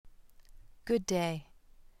Good day.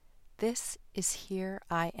 This is Here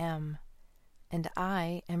I Am, and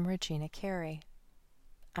I am Regina Carey.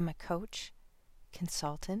 I'm a coach,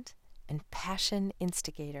 consultant, and passion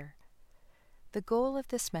instigator. The goal of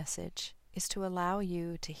this message is to allow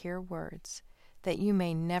you to hear words that you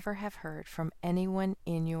may never have heard from anyone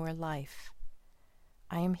in your life.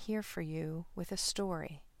 I am here for you with a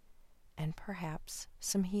story and perhaps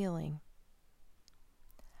some healing.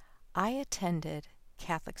 I attended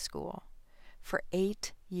Catholic school for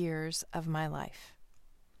 8 years of my life.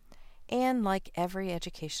 And like every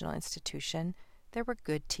educational institution, there were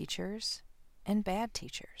good teachers and bad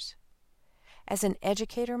teachers. As an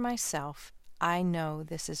educator myself, I know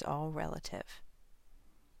this is all relative.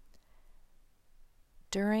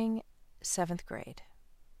 During 7th grade,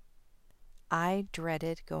 I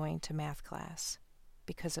dreaded going to math class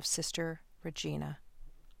because of Sister Regina.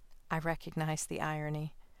 I recognize the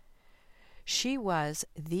irony. She was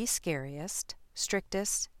the scariest,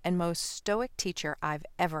 strictest, and most stoic teacher I've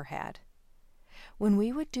ever had. When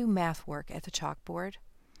we would do math work at the chalkboard,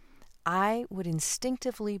 I would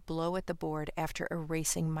instinctively blow at the board after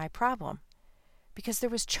erasing my problem because there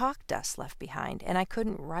was chalk dust left behind and I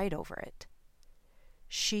couldn't write over it.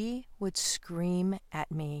 She would scream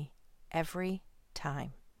at me every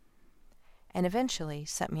time and eventually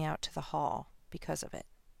sent me out to the hall because of it.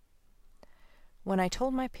 When I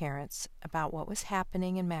told my parents about what was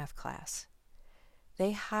happening in math class,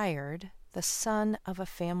 they hired the son of a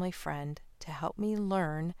family friend to help me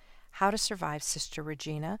learn how to survive Sister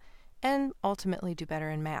Regina and ultimately do better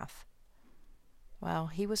in math. Well,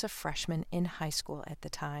 he was a freshman in high school at the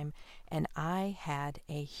time, and I had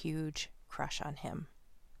a huge crush on him.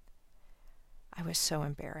 I was so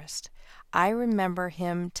embarrassed. I remember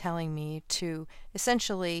him telling me to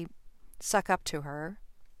essentially suck up to her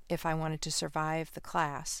if I wanted to survive the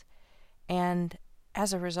class, and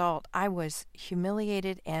as a result, I was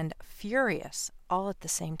humiliated and furious all at the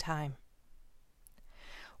same time.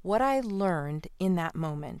 What I learned in that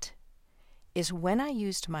moment is when I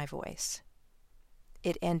used my voice,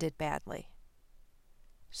 it ended badly.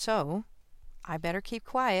 So, I better keep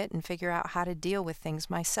quiet and figure out how to deal with things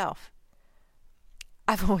myself.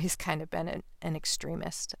 I've always kind of been an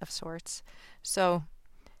extremist of sorts, so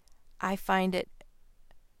I find it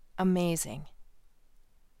amazing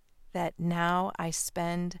that now I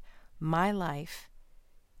spend my life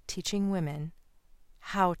teaching women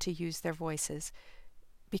how to use their voices,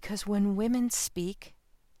 because when women speak,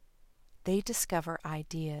 they discover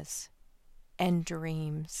ideas and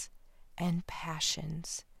dreams and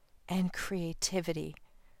passions and creativity.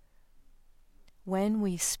 When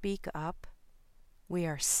we speak up, we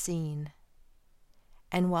are seen.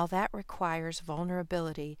 And while that requires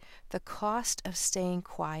vulnerability, the cost of staying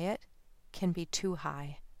quiet can be too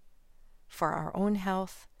high for our own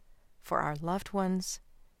health, for our loved ones,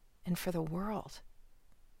 and for the world.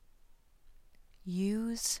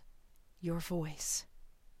 Use your voice.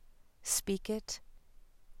 Speak it,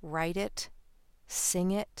 write it,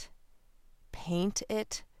 sing it, paint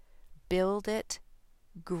it, build it,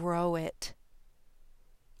 grow it.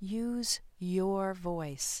 Use your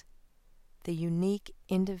voice, the unique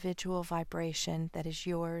individual vibration that is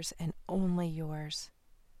yours and only yours.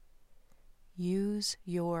 Use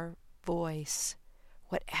your voice,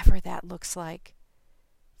 whatever that looks like,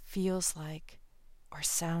 feels like, or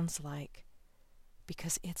sounds like,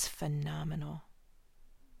 because it's phenomenal.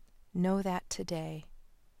 Know that today.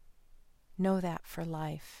 Know that for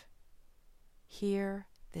life. Hear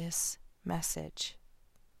this message.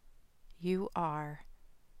 You are,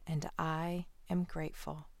 and I am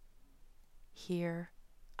grateful. Here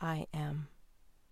I am.